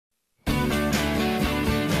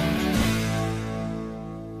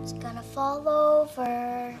fall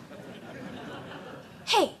over.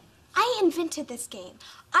 Hey, I invented this game.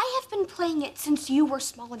 I have been playing it since you were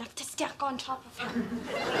small enough to stack on top of him.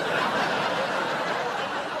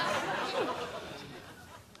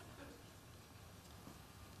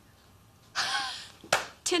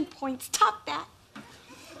 10 points, top that.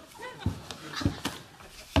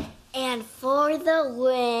 And for the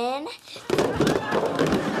win.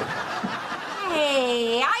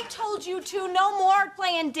 Hey, I told you to, no more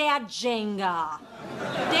playing Dad Jenga.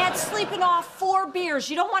 Dad's sleeping off 4 beers.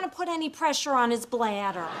 You don't want to put any pressure on his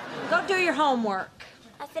bladder. Go do your homework.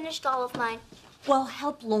 I finished all of mine. Well,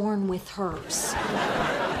 help Lauren with hers.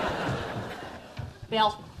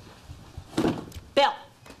 Bill. Bill.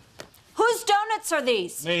 Whose donuts are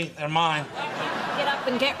these? Me, they're mine. Get up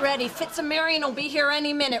and get ready. Fitz and Marion will be here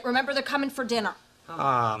any minute. Remember, they're coming for dinner.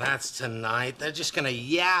 Oh, that's tonight. They're just gonna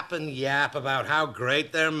yap and yap about how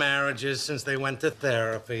great their marriage is since they went to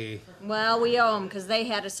therapy. Well, we owe them, because they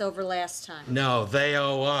had us over last time. No, they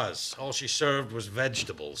owe us. All she served was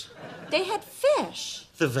vegetables. They had fish.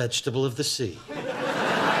 The vegetable of the sea.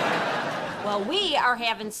 Well, we are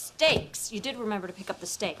having steaks. You did remember to pick up the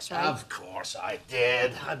steaks, right? Of course I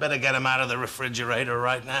did. I better get them out of the refrigerator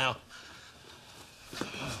right now.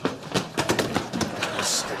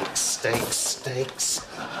 Steaks.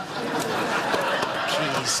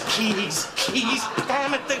 Keys.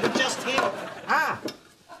 Damn it, they were just here. Ah.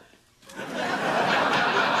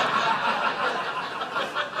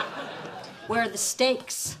 Where are the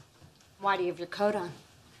steaks? Why do you have your coat on?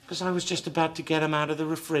 Because I was just about to get them out of the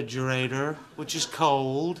refrigerator, which is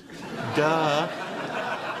cold. Duh.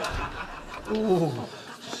 Ooh.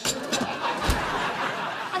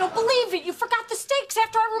 I don't believe it. You forgot the steaks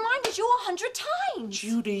after I reminded you 100 times.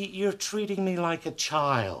 Judy, you're treating me like a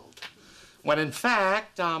child. When in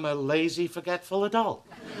fact, I'm a lazy, forgetful adult.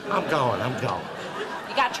 I'm going.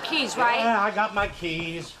 You got your keys, right? Yeah, I got my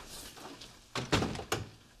keys.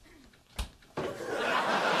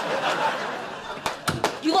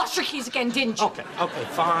 You lost your keys again, didn't you? Okay,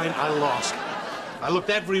 fine. I lost them. I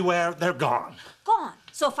looked everywhere. They're gone. Gone.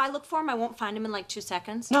 So if I look for them, I won't find them in like 2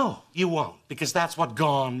 seconds? No, you won't, because that's what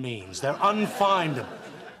gone means. They're unfindable.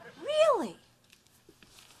 Really?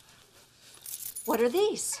 What are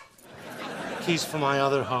these? Keys for my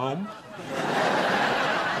other home.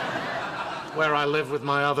 Where I live with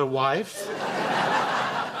my other wife.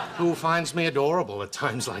 Who finds me adorable at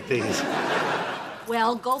times like these.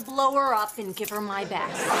 Well, go blow her up and give her my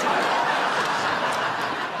best. I'm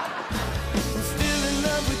still in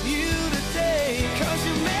love with you today, 'cause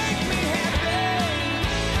you make me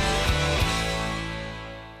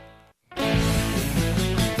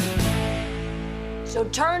happy. So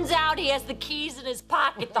turns out he has the keys in his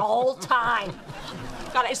pocket the whole time.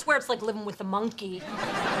 God, I swear it's like living with a monkey.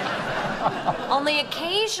 Only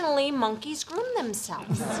occasionally monkeys groom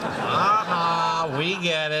themselves. We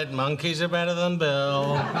get it. Monkeys are better than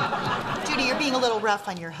Bill. Judy, you're being a little rough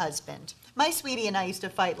on your husband. My sweetie and I used to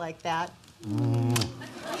fight like that.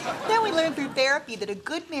 Then we learned through therapy that a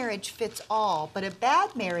good marriage fits all, but a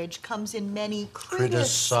bad marriage comes in many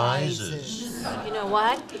criticizes. You know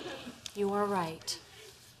what? You are right.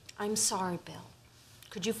 I'm sorry, Bill.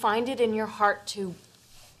 Could you find it in your heart to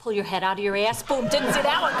pull your head out of your ass? Boom, didn't see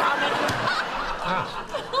that one coming.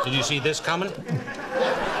 Did you see this coming?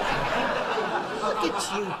 Look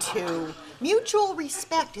at you two. Mutual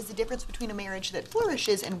respect is the difference between a marriage that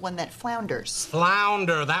flourishes and one that flounders.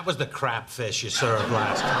 Flounder. That was the crap fish you served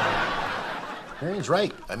last time. Marion's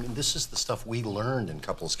right. I mean, this is the stuff we learned in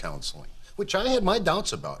couples counseling, which I had my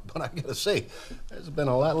doubts about, but I gotta say, there's been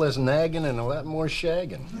a lot less nagging and a lot more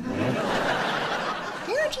shagging.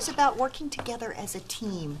 Marriage is about working together as a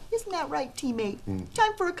team. Isn't that right, teammate?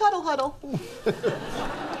 Time for a cuddle huddle.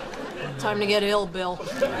 Time to get ill, Bill.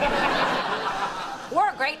 We're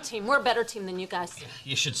a great team. We're a better team than you guys.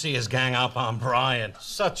 You should see us gang up on Brian.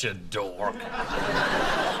 Such a dork.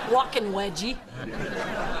 Walking wedgie.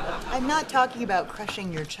 I'm not talking about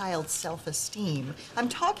crushing your child's self-esteem. I'm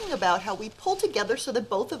talking about how we pull together so that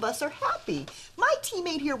both of us are happy. My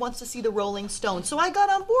teammate here wants to see the Rolling Stones, so I got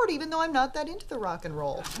on board even though I'm not that into the rock and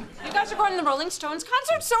roll. You guys are going to the Rolling Stones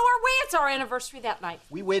concert? So are we. It's our anniversary that night.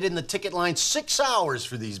 We waited in the ticket line 6 hours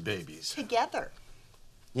for these babies. Together.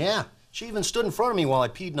 Yeah, she even stood in front of me while I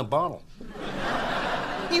peed in a bottle.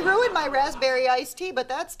 He ruined my raspberry iced tea, but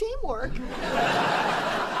that's teamwork.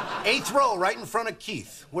 8th row, right in front of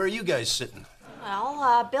Keith. Where are you guys sitting?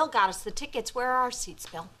 Well, Bill got us the tickets. Where are our seats,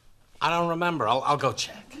 Bill? I don't remember. I'll go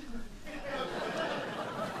check.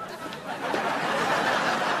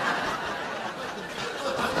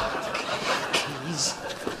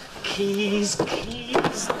 Keys.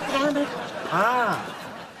 Damn it.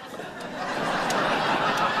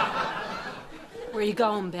 Where you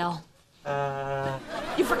going, Bill?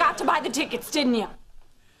 You forgot to buy the tickets, didn't you?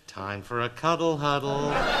 Time for a cuddle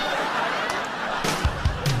huddle.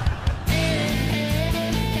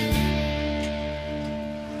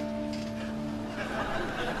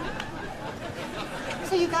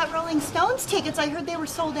 So you got Rolling Stones tickets. I heard they were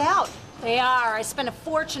sold out. They are. I spent a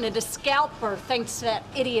fortune at a scalper thanks to that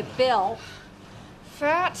idiot Bill.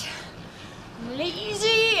 Fat,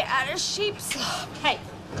 lazy, out of shape slob. Hey,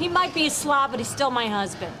 he might be a slob, but he's still my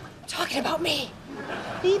husband. Talking about me.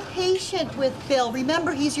 Be patient with Bill.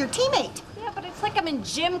 Remember, he's your teammate. Yeah, but it's like I'm in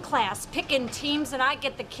gym class picking teams and I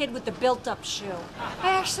get the kid with the built-up shoe.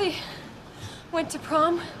 I actually went to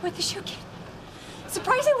prom with the shoe kid.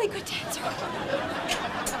 Surprisingly good dancer.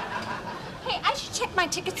 Hey, I should check my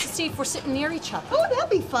tickets to see if we're sitting near each other. Oh, that'll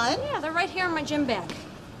be fun. Yeah, they're right here in my gym bag.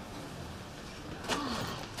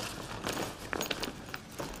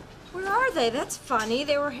 Where are they? That's funny.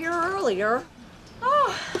 They were here earlier.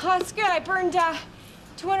 Oh, that's good. I burned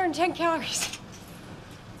 210 calories.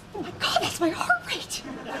 Oh my God, that's my heart rate.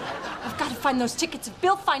 I've got to find those tickets. If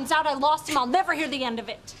Bill finds out I lost them, I'll never hear the end of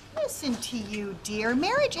it. Listen to you, dear.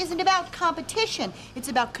 Marriage isn't about competition. It's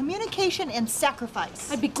about communication and sacrifice.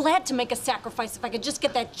 I'd be glad to make a sacrifice if I could just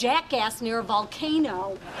get that jackass near a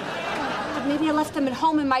volcano. But maybe I left them at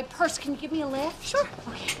home in my purse. Can you give me a lift? Sure.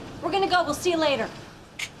 Okay, we're gonna go. We'll see you later.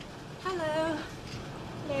 Hello.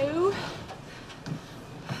 Hello.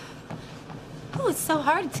 Oh, it's so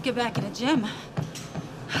hard to get back in the gym.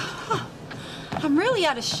 I'm really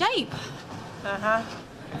out of shape. Uh-huh.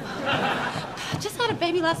 Just had a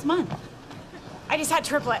baby last month. I just had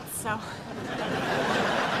triplets, so.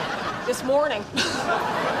 This morning.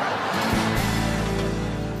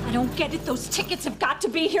 I don't get it. Those tickets have got to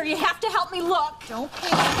be here. You have to help me look. Don't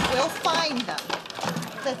panic. We'll find them.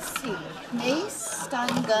 Let's see. Mace,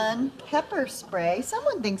 stun gun, pepper spray.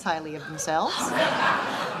 Someone thinks highly of themselves.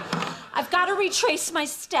 I've got to retrace my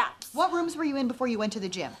steps. What rooms were you in before you went to the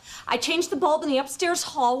gym? I changed the bulb in the upstairs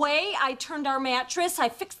hallway. I turned our mattress. I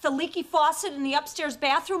fixed the leaky faucet in the upstairs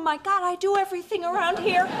bathroom. My God, I do everything around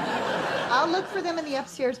here. I'll look for them in the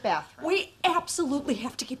upstairs bathroom. We absolutely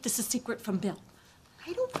have to keep this a secret from Bill.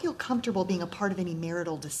 I don't feel comfortable being a part of any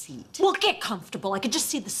marital deceit. Well, get comfortable. I could just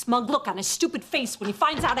see the smug look on his stupid face when he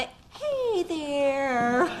finds out Hey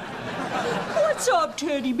there. What's up,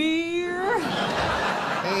 teddy bear?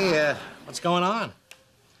 Hey, what's going on?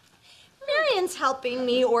 Marion's helping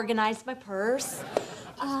me organize my purse.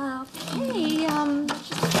 Okay, all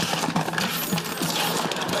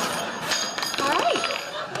right.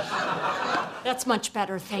 That's much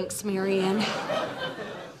better, thanks, Marion.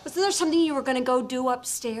 Was there something you were gonna go do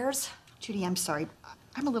upstairs? Judy, I'm sorry.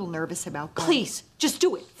 I'm a little nervous about going. Please, just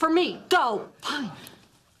do it for me. Go. Fine.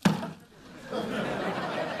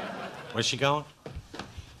 Where's she going?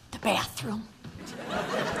 The bathroom.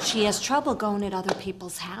 She has trouble going at other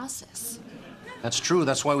people's houses. That's true.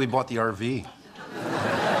 That's why we bought the RV.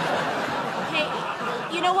 Hey,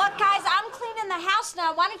 you know what, guys? I'm cleaning the house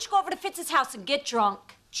now. Why don't you go over to Fitz's house and get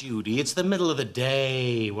drunk? Judy, it's the middle of the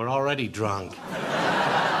day. We're already drunk.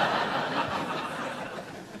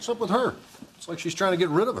 What's up with her? It's like she's trying to get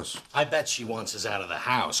rid of us. I bet she wants us out of the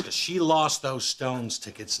house because she lost those Stones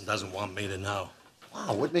tickets and doesn't want me to know.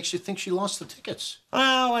 Wow, what makes you think she lost the tickets?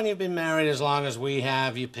 Well, when you've been married as long as we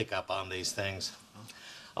have, you pick up on these things.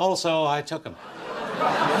 Also, I took them.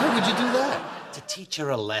 Why would you do that? To teach her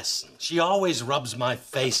a lesson. She always rubs my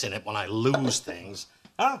face in it when I lose things.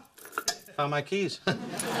 Oh, found my keys.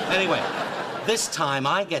 Anyway, this time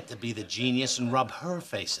I get to be the genius and rub her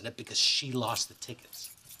face in it because she lost the tickets.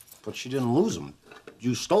 But she didn't lose them.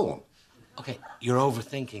 You stole them. Okay, you're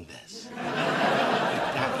overthinking this.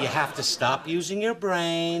 Now, you have to stop using your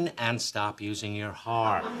brain and stop using your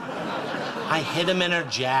heart. I hid them in her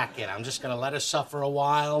jacket. I'm just gonna let her suffer a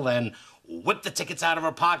while, then whip the tickets out of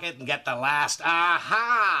her pocket and get the last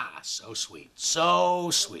aha. So sweet,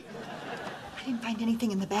 so sweet. I didn't find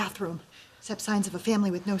anything in the bathroom except signs of a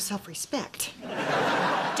family with no self-respect.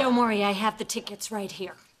 Don't worry, I have the tickets right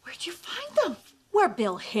here. Where'd you find them? Where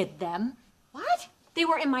Bill hid them. What? They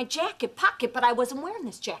were in my jacket pocket, but I wasn't wearing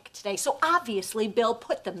this jacket today, so obviously Bill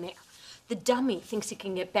put them there. The dummy thinks he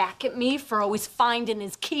can get back at me for always finding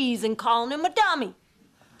his keys and calling him a dummy.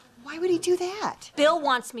 Why would he do that? Bill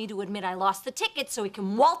wants me to admit I lost the ticket so he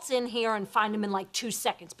can waltz in here and find them in like 2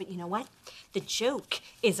 seconds. But you know what? The joke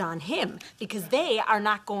is on him because they are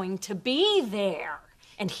not going to be there.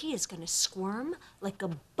 And he is going to squirm like a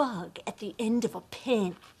bug at the end of a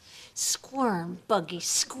pin. Squirm, buggy,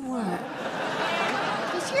 squirm.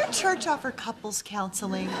 Does your church offer couples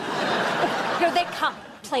counseling? Here they come.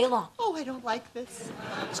 Play along. Oh, I don't like this.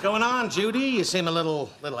 What's going on, Judy? You seem a little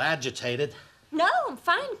agitated. No, I'm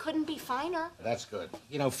fine. Couldn't be finer. That's good.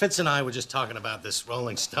 You know, Fitz and I were just talking about this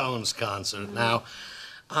Rolling Stones concert. Now,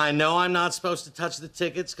 I know I'm not supposed to touch the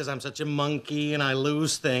tickets because I'm such a monkey and I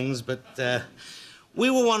lose things, but we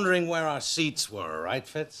were wondering where our seats were, right,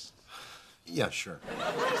 Fitz? Yeah, sure.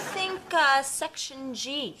 I think section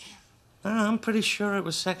G. I'm pretty sure it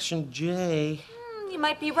was section J. You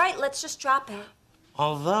might be right. Let's just drop it.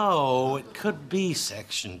 Although, it could be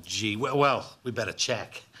section G. Well, we better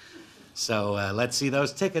check. So, let's see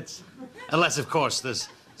those tickets. Unless, of course, there's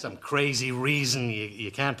some crazy reason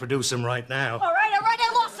you can't produce them right now. All right,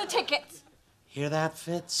 I lost the tickets. Hear that,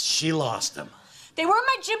 Fitz? She lost them. They were in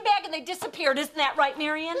my gym bag and they disappeared. Isn't that right,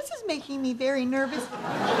 Marion? This is making me very nervous.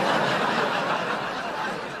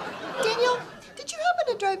 Daniel, did you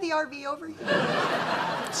happen to drive the RV over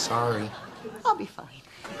here? Sorry. I'll be fine.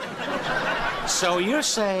 So you're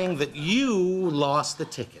saying that you lost the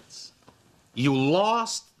tickets. You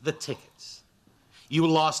lost the tickets. You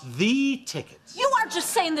lost the tickets. You are just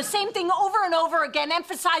saying the same thing over and over again,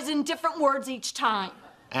 emphasizing different words each time.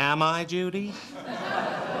 Am I, Judy?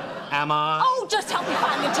 Am I? Oh, just help me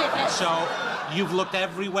find the tickets. So you've looked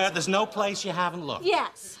everywhere? There's no place you haven't looked?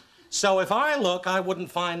 Yes. So if I look, I wouldn't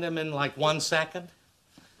find them in like 1 second?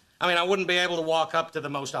 I mean, I wouldn't be able to walk up to the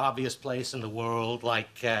most obvious place in the world, like,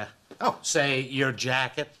 say, your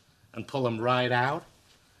jacket, and pull them right out?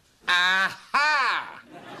 Aha!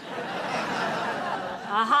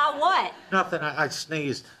 Aha, what? Nothing, I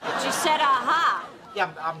sneezed. But you said aha. Yeah,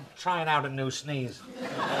 I'm trying out a new sneeze.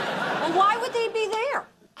 Well, why would they be there?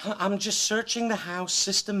 I'm just searching the house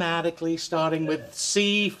systematically, starting with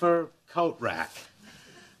C for coat rack.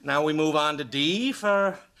 Now we move on to D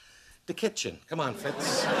for the kitchen. Come on,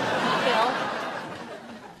 Fitz. Bill,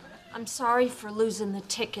 I'm sorry for losing the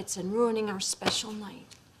tickets and ruining our special night.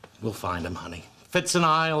 We'll find them, honey. Fitz and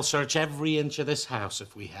I'll search every inch of this house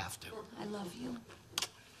if we have to. I love you.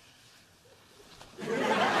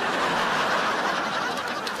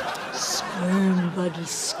 Squirm, Buggy,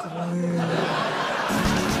 squirm.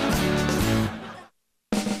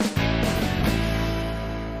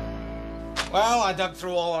 Well, I dug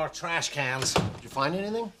through all our trash cans. Did you find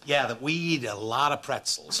anything? Yeah, that we eat a lot of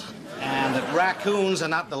pretzels. And that raccoons are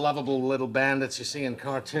not the lovable little bandits you see in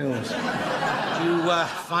cartoons. Did you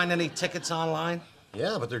find any tickets online?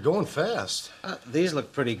 Yeah, but they're going fast. These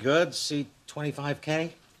look pretty good. See,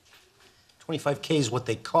 25K? 25K is what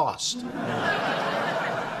they cost.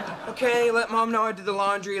 Okay, let Mom know I did the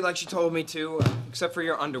laundry like she told me to, except for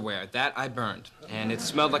your underwear. That I burned, and it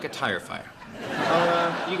smelled like a tire fire.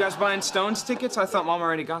 You guys buying Stones tickets? I thought Mom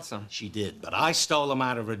already got some. She did, but I stole them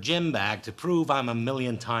out of her gym bag to prove I'm a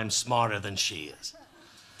million times smarter than she is.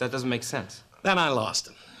 That doesn't make sense. Then I lost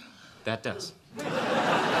them. That does.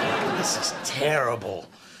 This is terrible.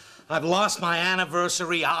 I've lost my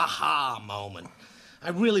anniversary aha moment. I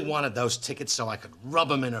really wanted those tickets so I could rub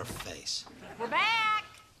them in her face. We're back.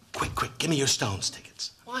 Quick, give me your Stones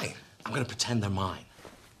tickets. Why? I'm gonna pretend they're mine.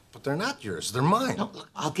 But they're not yours. They're mine. No, look,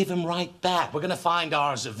 I'll give them right back. We're gonna find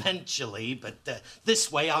ours eventually, but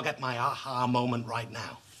this way I'll get my aha moment right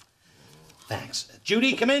now. Thanks.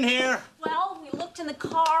 Judy, come in here. Well, we looked in the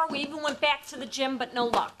car. We even went back to the gym, but no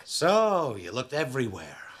luck. So, you looked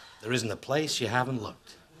everywhere. There isn't a place you haven't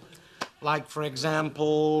looked. Like, for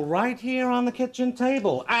example, right here on the kitchen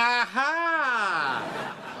table.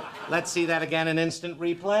 Aha! Let's see that again in instant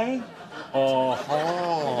replay.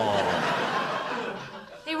 Oh-ho.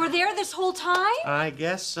 They were there this whole time? I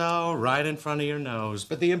guess so, right in front of your nose.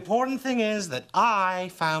 But the important thing is that I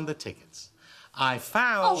found the tickets. I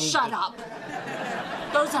found... Oh, shut up.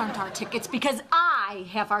 Those aren't our tickets because I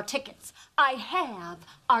have our tickets. I have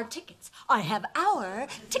our tickets. I have our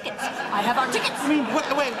tickets. I have our tickets. I mean,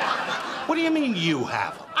 wait. What do you mean you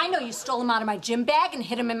have them? I know you stole them out of my gym bag and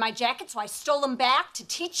hid them in my jacket, so I stole them back to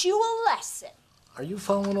teach you a lesson. Are you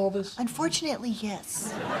following all this? Unfortunately,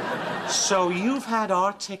 yes. So you've had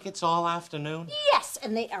our tickets all afternoon? Yes,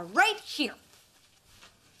 and they are right here.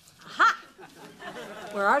 Aha!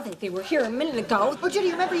 Where are they? They were here a minute ago. Oh,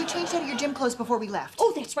 Judy, remember you changed out of your gym clothes before we left.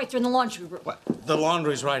 Oh, that's right. They're in the laundry room. What? The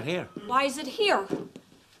laundry's right here. Why is it here?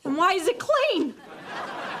 And why is it clean?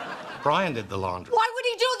 Brian did the laundry. Why would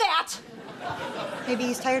he do that? Maybe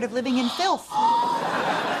he's tired of living in filth.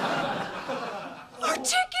 Our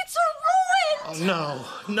tickets are ruined!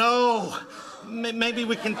 Oh, no. Maybe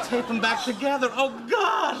we can tape them back together. Oh,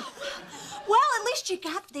 God! Well, at least you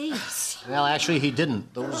got these. Well, actually, he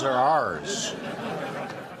didn't. Those are ours.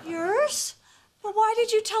 Yours? But why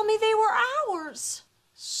did you tell me they were ours?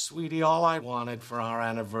 Sweetie, all I wanted for our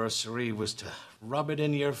anniversary was to rub it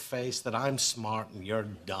in your face that I'm smart and you're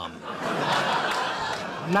dumb.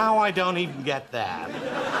 Now I don't even get that.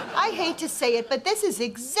 I hate to say it, but this is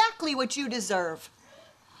exactly what you deserve.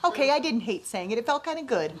 Okay, I didn't hate saying it. It felt kind of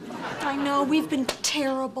good. I know, we've been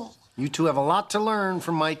terrible. You two have a lot to learn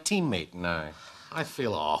from my teammate and I. I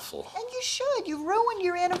feel awful. And you should. You ruined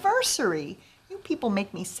your anniversary. You people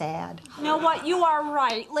make me sad. You know what? You are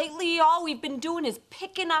right. Lately, all we've been doing is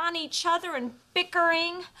picking on each other and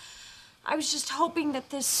bickering. I was just hoping that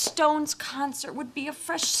this Stones concert would be a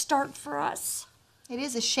fresh start for us. It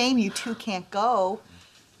is a shame you two can't go.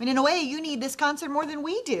 I mean, in a way, you need this concert more than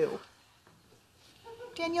we do.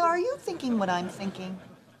 Daniel, are you thinking what I'm thinking?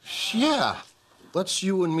 Yeah. Let's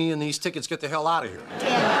you and me and these tickets get the hell out of here.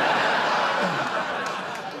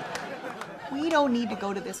 We don't need to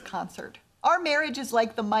go to this concert. Our marriage is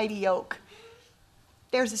like the mighty oak.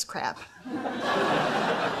 There's this crap.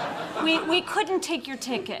 We couldn't take your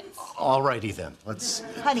tickets. All righty then. Let's...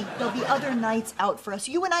 Honey, there'll be other nights out for us.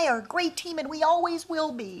 You and I are a great team, and we always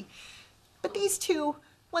will be. But these two,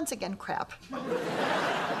 once again, crap.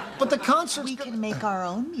 But the concert... We can make our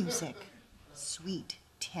own music. Sweet,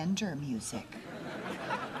 tender music.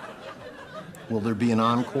 Will there be an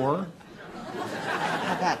encore?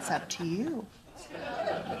 Now, that's up to you.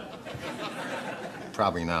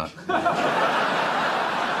 Probably not.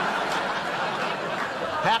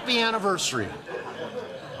 Happy anniversary.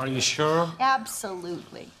 Are you sure?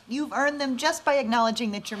 Absolutely. You've earned them just by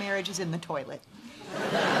acknowledging that your marriage is in the toilet.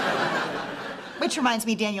 Which reminds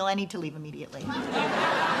me, Daniel, I need to leave immediately.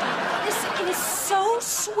 This is so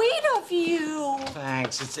sweet of you.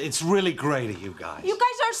 Thanks. It's really great of you guys. You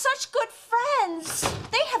guys are such good friends.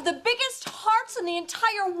 They have the biggest hearts in the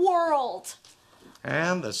entire world.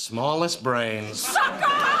 And the smallest brains. Suckers!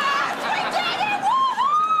 We did it!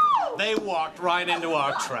 Woohoo! They walked right into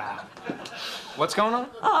our trap. What's going on?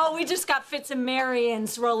 Oh, we just got Fitz and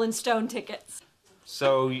Marian's Rolling Stone tickets.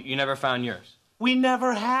 So you never found yours? We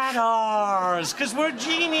never had ours, because we're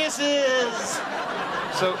geniuses.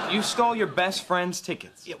 So you stole your best friend's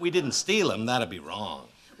tickets? Yeah, we didn't steal them. That'd be wrong.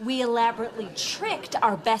 We elaborately tricked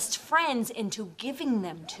our best friends into giving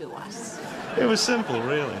them to us. It was simple,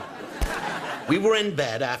 really. We were in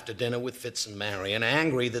bed after dinner with Fitz and Marian,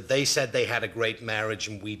 angry that they said they had a great marriage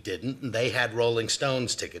and we didn't, and they had Rolling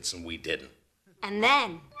Stones tickets and we didn't. And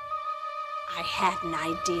then I had an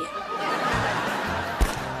idea.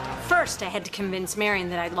 First, I had to convince Marian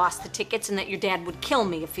that I'd lost the tickets and that your dad would kill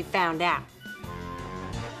me if he found out.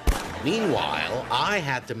 Meanwhile, I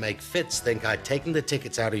had to make Fitz think I'd taken the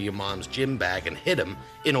tickets out of your mom's gym bag and hid them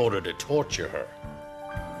in order to torture her.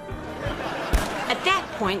 At that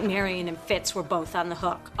point, Marian and Fitz were both on the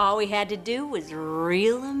hook. All we had to do was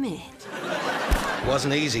reel them in. It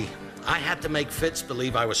wasn't easy. I had to make Fitz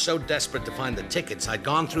believe I was so desperate to find the tickets, I'd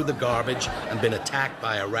gone through the garbage and been attacked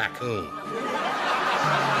by a raccoon.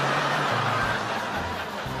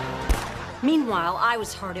 Meanwhile, I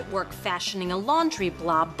was hard at work fashioning a laundry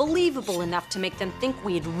blob believable enough to make them think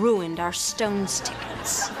we had ruined our Stones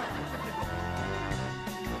tickets.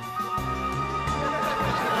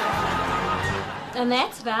 And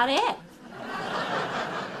that's about it.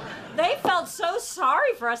 They felt so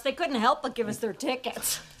sorry for us, they couldn't help but give us their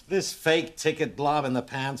tickets. This fake ticket blob in the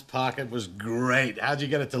pants pocket was great. How'd you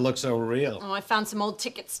get it to look so real? Oh, I found some old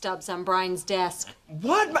ticket stubs on Brian's desk.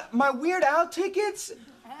 What? My Weird Al tickets?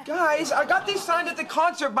 Guys, I got these signed at the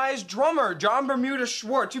concert by his drummer, John Bermuda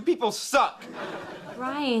Schwartz. You people suck.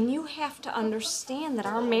 Brian, you have to understand that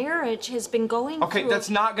our marriage has been going Okay, through that's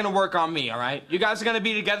not gonna work on me, all right? You guys are gonna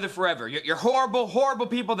be together forever. You're horrible, horrible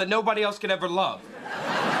people that nobody else could ever love.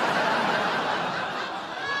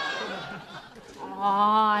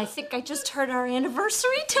 Aw, I think I just heard our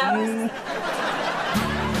anniversary toast.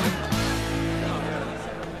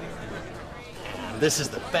 This is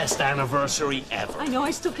the best anniversary ever. I know,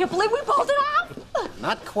 I still can't believe we pulled it off.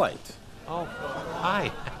 Not quite. Oh,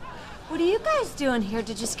 hi. What are you guys doing here?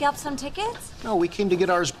 Did you scalp some tickets? No, we came to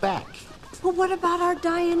get ours back. Well, what about our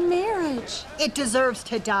dying marriage? It deserves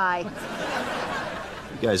to die.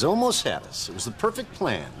 You guys almost had us. It was the perfect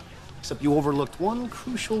plan. Except you overlooked one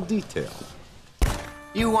crucial detail.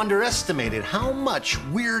 You underestimated how much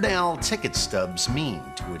Weird Al ticket stubs mean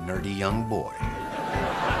to a nerdy young boy.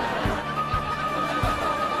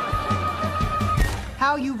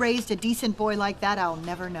 How you raised a decent boy like that, I'll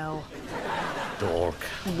never know. Dork.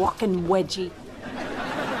 Walking wedgie.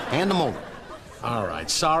 Hand them over. All right,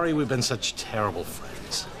 sorry we've been such terrible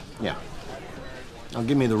friends. Yeah. Now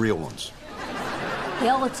give me the real ones.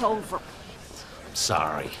 Well, it's over.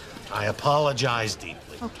 Sorry. I apologize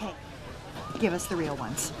deeply. Okay. Give us the real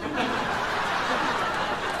ones.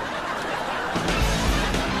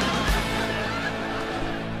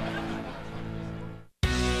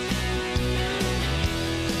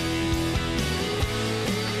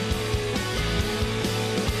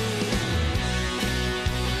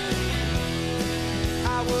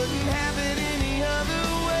 have it any other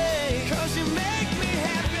way. 'Cause you made